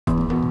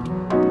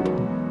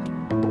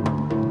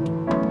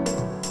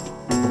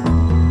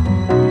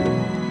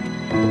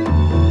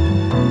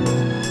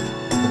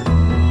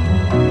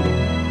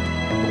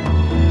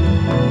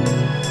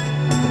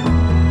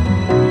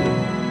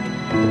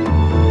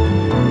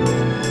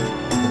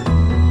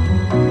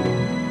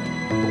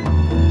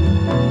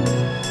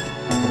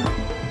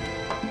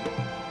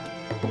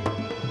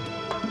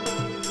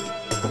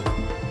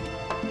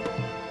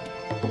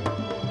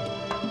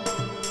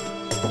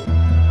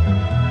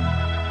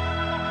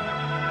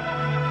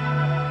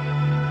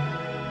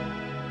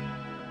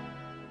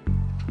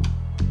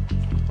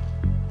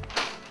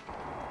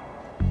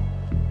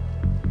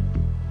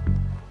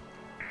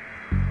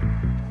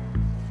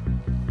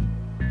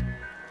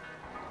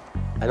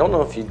I don't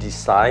know if you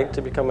decide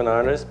to become an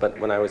artist, but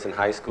when I was in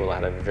high school, I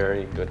had a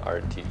very good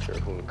art teacher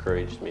who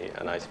encouraged me,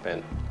 and I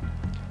spent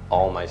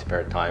all my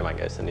spare time, I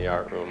guess, in the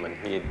art room, and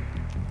he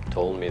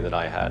told me that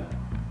I had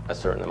a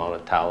certain amount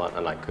of talent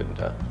and I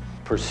could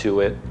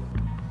pursue it.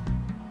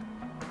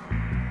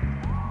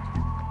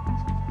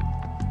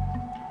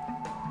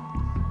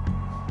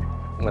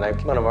 When I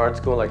came out of art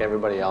school, like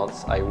everybody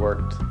else, I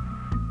worked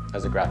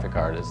as a graphic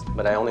artist,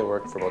 but I only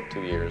worked for about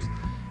 2 years.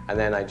 And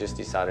then I just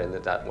decided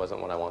that that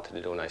wasn't what I wanted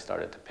to do, and I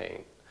started to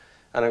paint.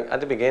 And at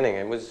the beginning,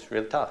 it was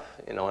real tough,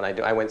 you know, and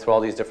I went through all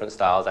these different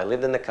styles. I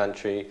lived in the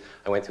country,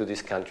 I went through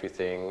this country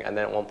thing, and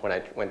then at one point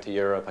I went to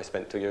Europe. I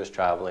spent 2 years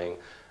traveling,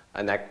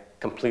 and that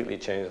completely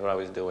changed what I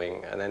was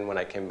doing. And then when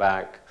I came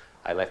back,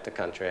 I left the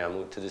country, I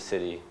moved to the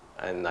city,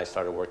 and I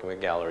started working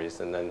with galleries.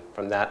 And then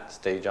from that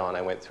stage on,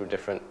 I went through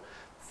different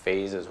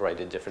phases where I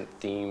did different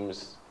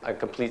themes, a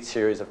complete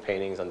series of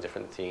paintings on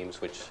different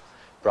themes, which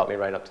brought me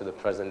right up to the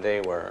present day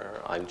where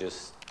I'm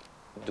just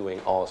doing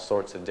all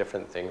sorts of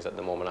different things at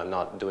the moment. I'm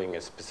not doing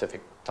a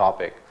specific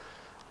topic,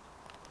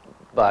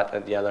 but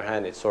on the other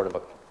hand, it's sort of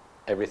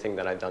everything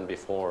that I've done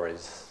before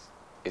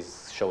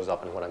shows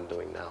up in what I'm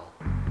doing now.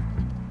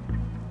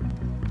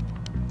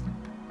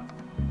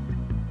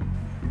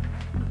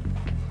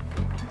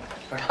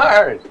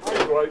 Bernard!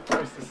 Hi, Dwight.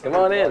 Nice to see you. Come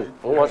on in.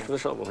 We'll watch for the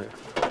shovel here.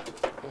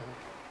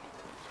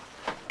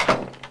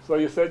 So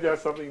you said you had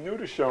something new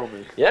to show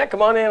me. Yeah,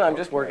 come on in. I'm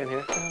just working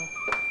here.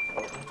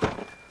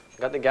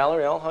 Got the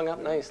gallery all hung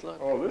up nice, look.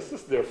 Oh, this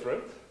is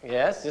different.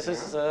 Yes, this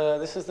is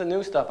the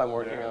new stuff I'm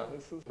working on.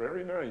 This is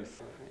very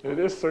nice. It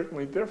is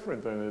certainly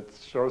different, and it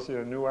shows you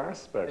a new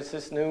aspect. It's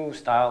this new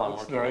style I'm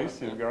working on.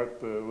 It's nice. You've got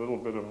a little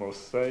bit of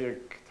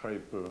mosaic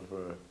type of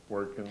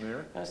work in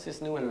there. That's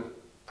this new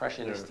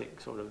impressionistic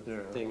sort of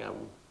thing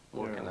I'm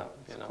working up.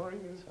 You know.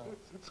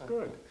 It's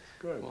good.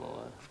 Good.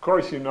 Well, of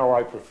course, you know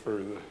I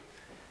prefer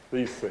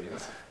these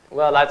things.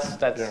 Well, that's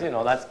you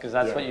know, that's because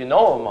that's what you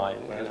know of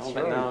mine. That's you know,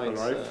 but right. now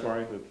But it's, I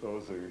find that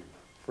those are,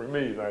 for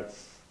me,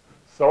 that's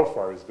so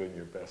far has been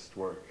your best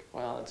work.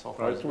 well, it's so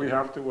far. But we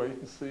have to wait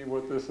and see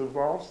what this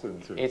evolves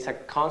into. It's a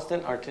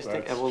constant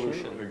artistic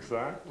evolution. True.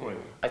 Exactly.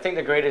 I think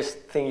the greatest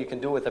thing you can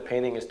do with a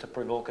painting is to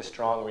provoke a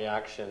strong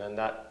reaction, and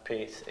that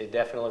piece, it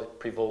definitely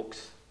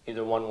provokes,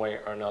 either one way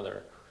or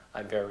another,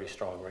 a very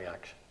strong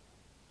reaction.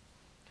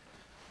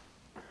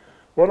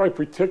 What I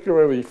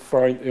particularly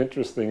find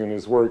interesting in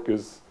his work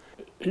is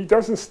he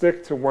doesn't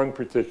stick to one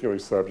particular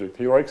subject.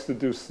 He likes to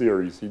do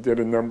series. He did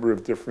a number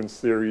of different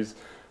series.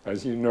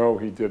 As you know,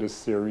 he did a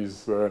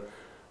series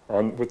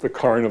with the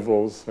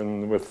carnivals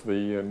and with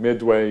the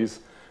midways,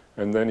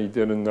 and then he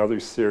did another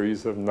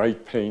series of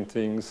night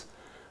paintings.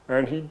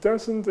 And he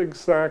doesn't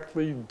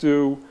exactly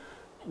do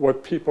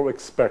what people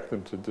expect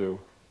him to do.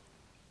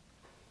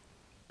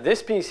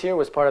 This piece here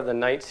was part of the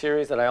night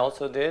series that I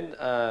also did.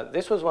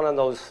 This was one of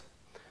those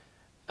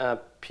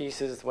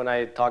pieces when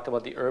I talked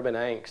about the urban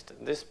angst.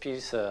 This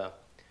piece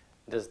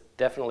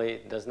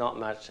definitely does not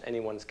match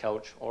anyone's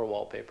couch or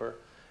wallpaper,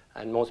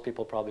 and most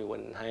people probably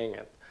wouldn't hang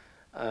it.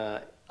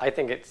 I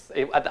think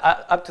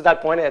up to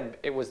that point,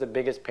 it was the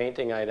biggest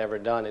painting I'd ever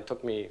done. It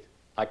took me,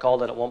 I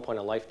called it at one point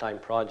a lifetime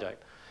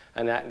project.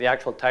 And the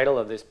actual title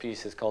of this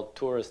piece is called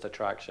Tourist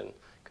Attraction,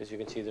 because you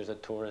can see there's a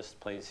tourist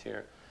place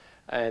here.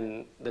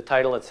 And the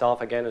title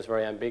itself, again, is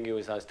very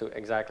ambiguous as to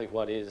exactly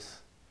what is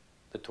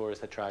the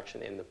tourist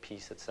attraction in the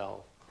piece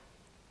itself.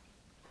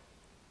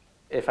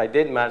 If I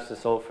did match the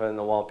sofa and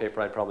the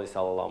wallpaper, I'd probably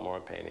sell a lot more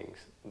paintings.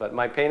 But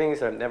my paintings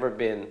have never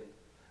been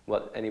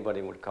what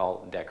anybody would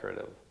call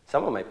decorative.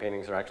 Some of my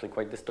paintings are actually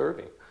quite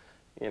disturbing.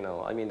 You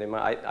know, I mean,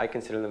 I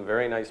consider them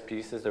very nice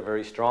pieces. They're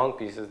very strong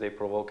pieces. They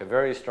provoke a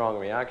very strong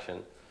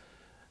reaction.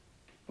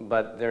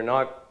 But they're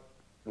not,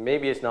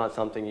 maybe it's not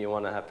something you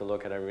want to have to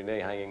look at every day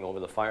hanging over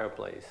the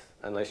fireplace,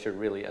 unless you're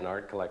really an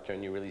art collector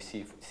and you really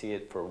see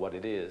it for what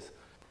it is.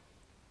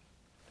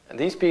 And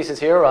these pieces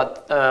here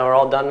are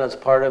all done as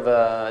part of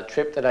a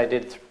trip that I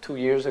did 2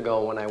 years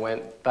ago when I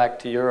went back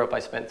to Europe. I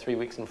spent 3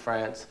 weeks in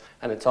France,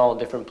 and it's all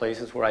different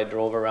places where I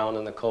drove around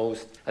on the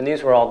coast. And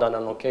these were all done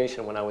on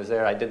location when I was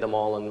there. I did them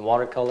all in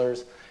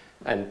watercolors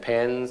and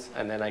pens,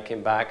 and then I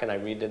came back and I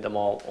redid them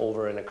all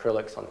over in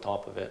acrylics on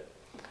top of it.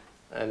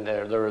 And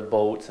there were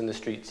boats and the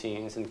street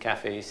scenes and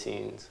cafe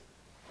scenes.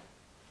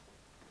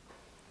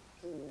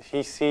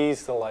 He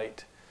sees the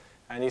light,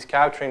 and he's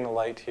capturing the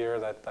light here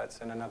that's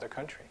in another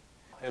country.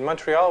 In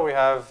Montreal, we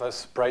have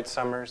bright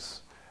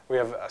summers. We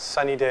have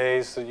sunny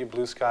days,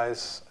 blue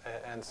skies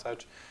and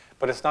such.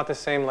 But it's not the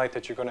same light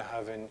that you're going to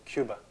have in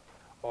Cuba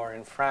or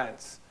in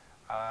France.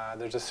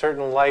 There's a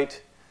certain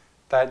light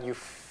that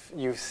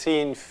you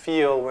see and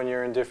feel when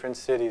you're in different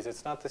cities.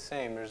 It's not the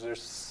same.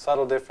 There's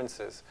subtle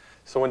differences.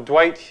 So when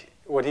Dwight,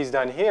 what he's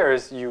done here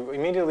is you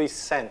immediately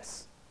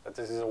sense that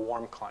this is a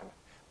warm climate.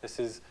 This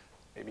is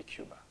maybe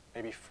Cuba,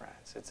 maybe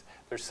France.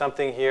 There's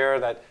something here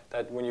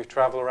that when you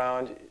travel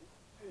around,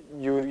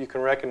 you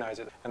can recognize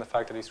it. And the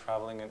fact that he's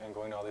traveling and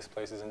going to all these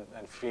places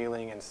and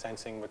feeling and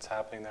sensing what's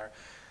happening there,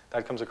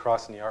 that comes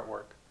across in the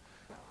artwork.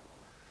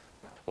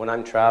 When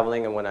I'm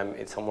traveling and when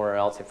I'm somewhere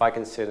else, if I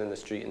can sit in the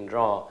street and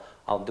draw,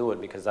 I'll do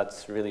it because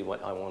that's really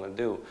what I want to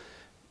do.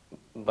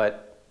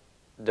 But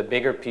the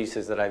bigger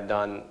pieces that I've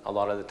done a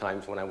lot of the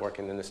times when I'm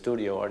working in the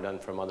studio are done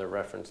from other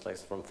reference, like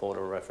from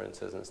photo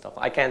references and stuff.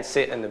 I can't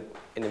sit in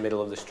the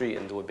middle of the street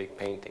and do a big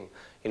painting.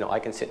 You know, I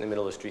can sit in the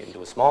middle of the street and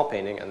do a small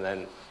painting, and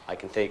then I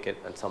can take it,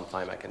 and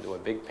sometime I can do a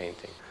big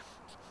painting.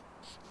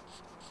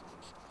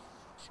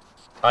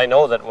 I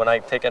know that when I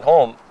take it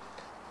home,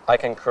 I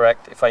can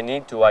correct, if I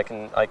need to, I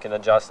can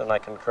adjust and I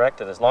can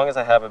correct it, as long as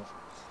I have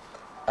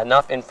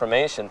enough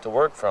information to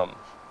work from.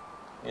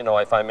 You know,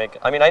 if I mean,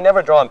 I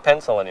never draw in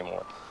pencil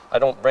anymore. I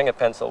don't bring a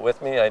pencil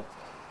with me. I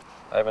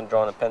haven't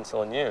drawn a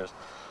pencil in years.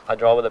 I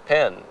draw with a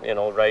pen, you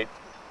know, right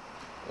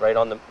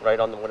on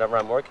the whatever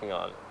I'm working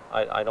on.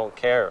 I don't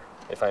care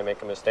if I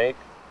make a mistake.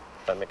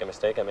 If I make a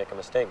mistake, I make a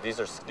mistake.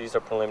 These are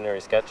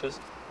preliminary sketches.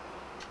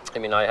 I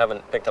mean, I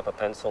haven't picked up a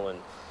pencil and,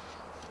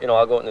 you know,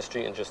 I'll go out in the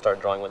street and just start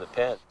drawing with a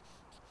pen.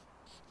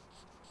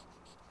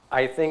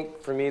 I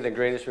think for me the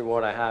greatest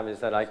reward I have is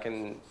that I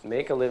can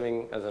make a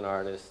living as an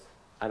artist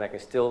and I can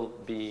still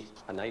be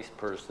a nice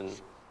person.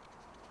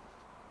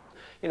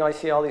 You know, I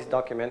see all these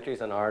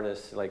documentaries on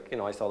artists, like, you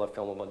know, I saw the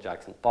film about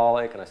Jackson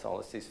Pollock and I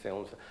saw these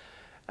films.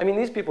 I mean,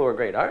 these people were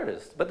great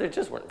artists, but they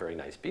just weren't very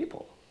nice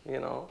people, you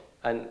know.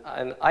 And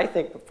I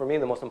think for me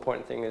the most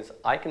important thing is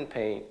I can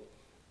paint.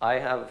 I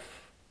have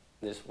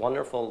this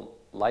wonderful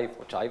life,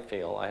 which I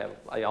feel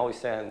I always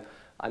say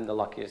I'm the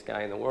luckiest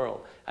guy in the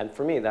world. And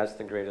for me, that's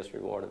the greatest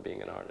reward of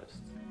being an artist.